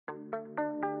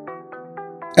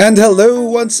And hello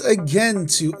once again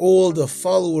to all the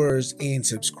followers and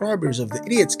subscribers of the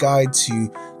Idiot's Guide to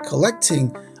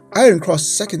Collecting Iron Cross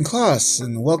Second Class,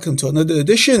 and welcome to another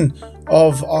edition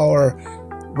of our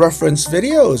reference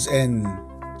videos. And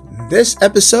in this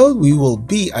episode, we will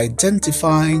be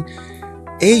identifying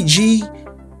AG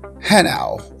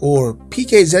Hanuer or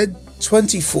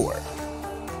PKZ-24.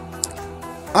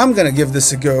 I'm gonna give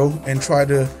this a go and try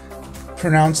to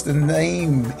pronounce the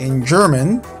name in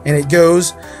German, and it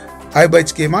goes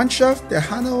Arbeitgemeinschaft der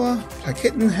Hanuer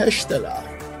Raketenhersteller.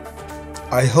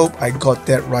 I hope I got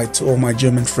that right to all my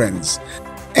German friends.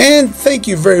 And thank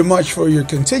you very much for your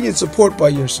continued support by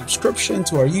your subscription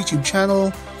to our YouTube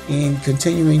channel and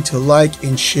continuing to like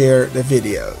and share the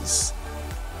videos.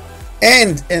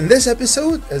 And in this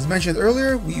episode, as mentioned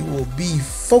earlier, we will be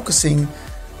focusing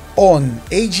on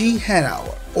AG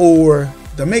Hanuer, or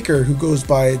the maker who goes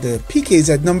by the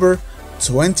PKZ number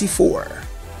 24.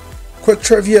 Quick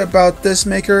trivia about this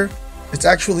maker: it's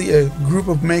actually a group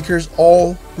of makers,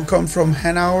 all who come from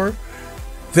Hanuer.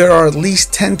 There are at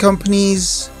least 10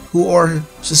 companies who are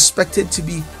suspected to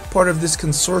be part of this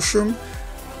consortium,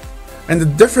 and the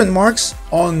different marks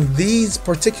on these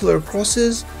particular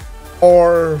crosses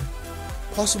are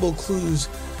possible clues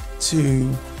to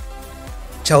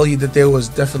tell you that there was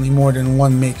definitely more than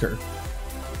one maker.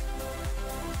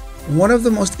 One of the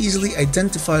most easily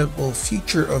identifiable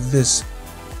feature of this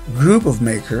group of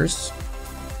makers,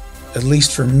 at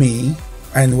least for me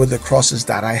and with the crosses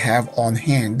that I have on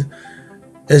hand,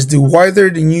 is the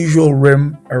wider than usual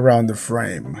rim around the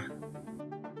frame.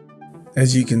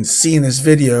 As you can see in this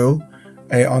video,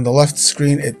 on the left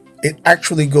screen, it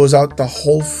actually goes out the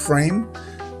whole frame,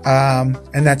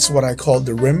 and that's what I call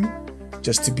the rim,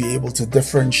 just to be able to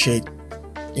differentiate,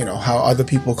 how other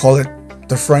people call it,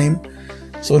 the frame.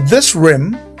 So this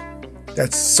rim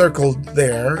that's circled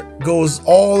there goes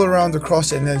all around the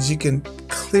cross, and as you can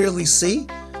clearly see,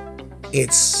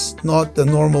 it's not the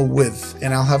normal width,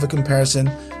 and I'll have a comparison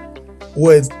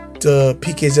with the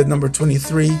PKZ number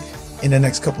 23 in the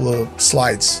next couple of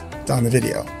slides down the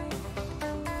video.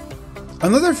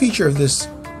 Another feature of this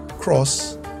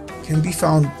cross can be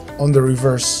found on the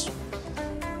reverse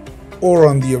or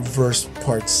on the obverse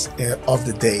parts of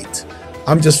the date.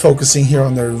 I'm just focusing here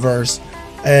on the reverse.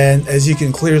 And as you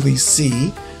can clearly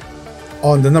see,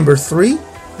 on the number 3,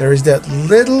 there is that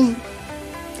little,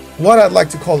 what I'd like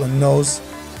to call a nose,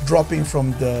 dropping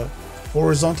from the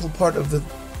horizontal part of the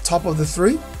top of the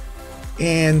 3.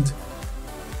 And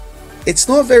it's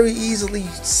not very easily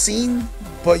seen,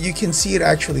 but you can see it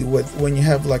actually when you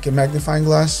have like a magnifying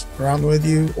glass around with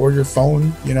you, or your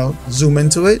phone, zoom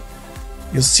into it.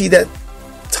 You'll see that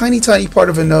tiny part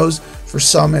of a nose for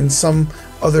some, and some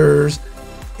others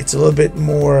it's a little bit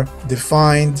more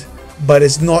defined, but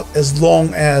it's not as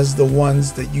long as the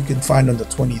ones that you can find on the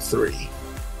 23.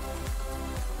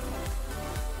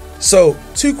 So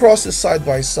 2 crosses side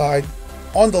by side.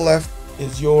 On the left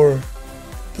is your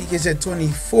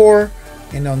PKZ-24,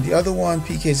 and on the other one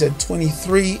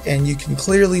PKZ-23, and you can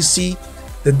clearly see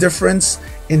the difference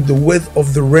in the width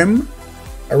of the rim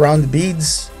around the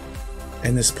beads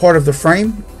and this part of the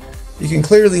frame. You can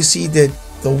clearly see that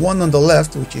the one on the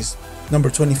left, which is number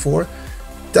 24,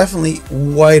 definitely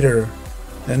wider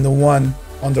than the one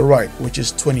on the right, which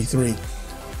is 23.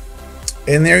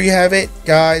 And there you have it,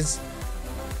 guys,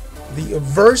 the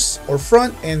obverse or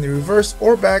front and the reverse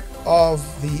or back of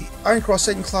the Iron Cross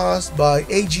Second Class by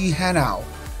AG Hanuer.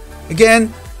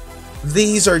 Again,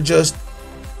 these are just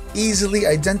easily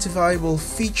identifiable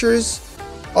features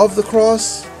of the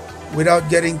cross without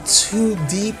getting too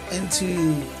deep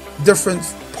into different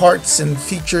parts and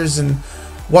features and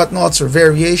whatnots or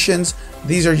variations.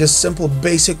 These are just simple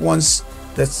basic ones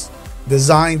that's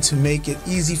designed to make it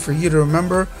easy for you to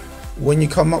remember when you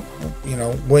come up,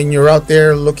 when you're out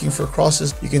there looking for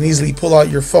crosses. You can easily pull out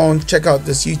your phone, check out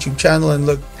this YouTube channel, and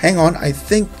look, hang on, I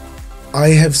think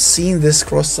I have seen this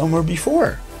cross somewhere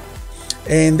before.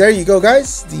 And there you go,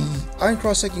 guys, the Iron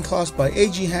Cross Second Class by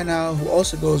AG Hanuer, who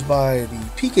also goes by the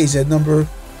PKZ number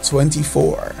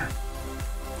 24.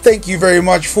 Thank you very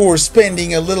much for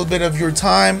spending a little bit of your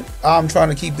time. I'm trying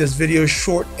to keep this video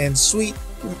short and sweet,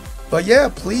 but yeah,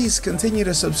 please continue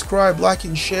to subscribe, like,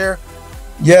 and share.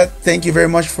 Yeah, thank you very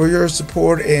much for your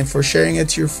support and for sharing it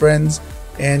to your friends.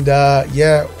 And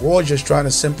yeah, we're all just trying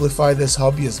to simplify this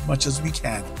hobby as much as we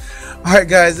can. All right,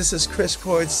 guys, this is Chris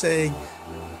Croyd saying,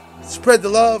 spread the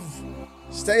love,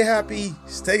 stay happy,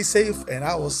 stay safe, and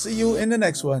I will see you in the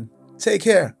next one. Take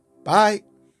care. Bye.